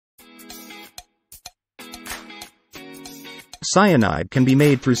Cyanide can be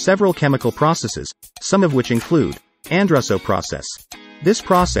made through several chemical processes, some of which include Andrussow process. This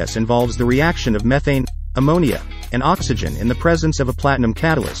process involves the reaction of methane, ammonia, and oxygen in the presence of a platinum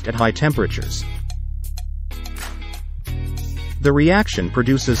catalyst at high temperatures. The reaction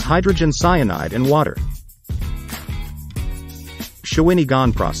produces hydrogen cyanide and water.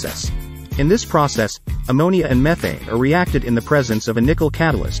 Shawinigan process. In this process, ammonia and methane are reacted in the presence of a nickel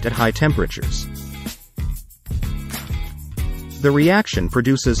catalyst at high temperatures. The reaction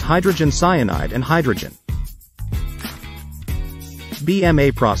produces hydrogen cyanide and hydrogen.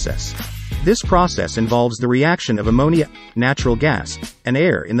 BMA process. This process involves the reaction of ammonia, natural gas, and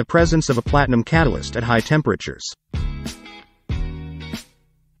air in the presence of a platinum catalyst at high temperatures.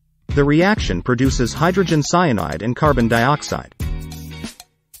 The reaction produces hydrogen cyanide and carbon dioxide.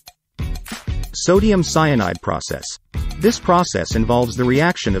 Sodium cyanide process. This process involves the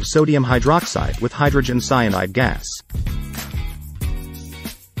reaction of sodium hydroxide with hydrogen cyanide gas.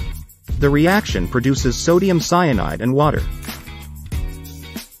 The reaction produces sodium cyanide and water.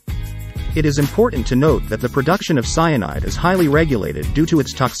 It is important to note that the production of cyanide is highly regulated due to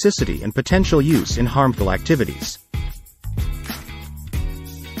its toxicity and potential use in harmful activities.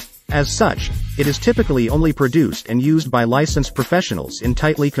 As such, it is typically only produced and used by licensed professionals in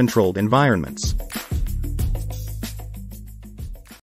tightly controlled environments.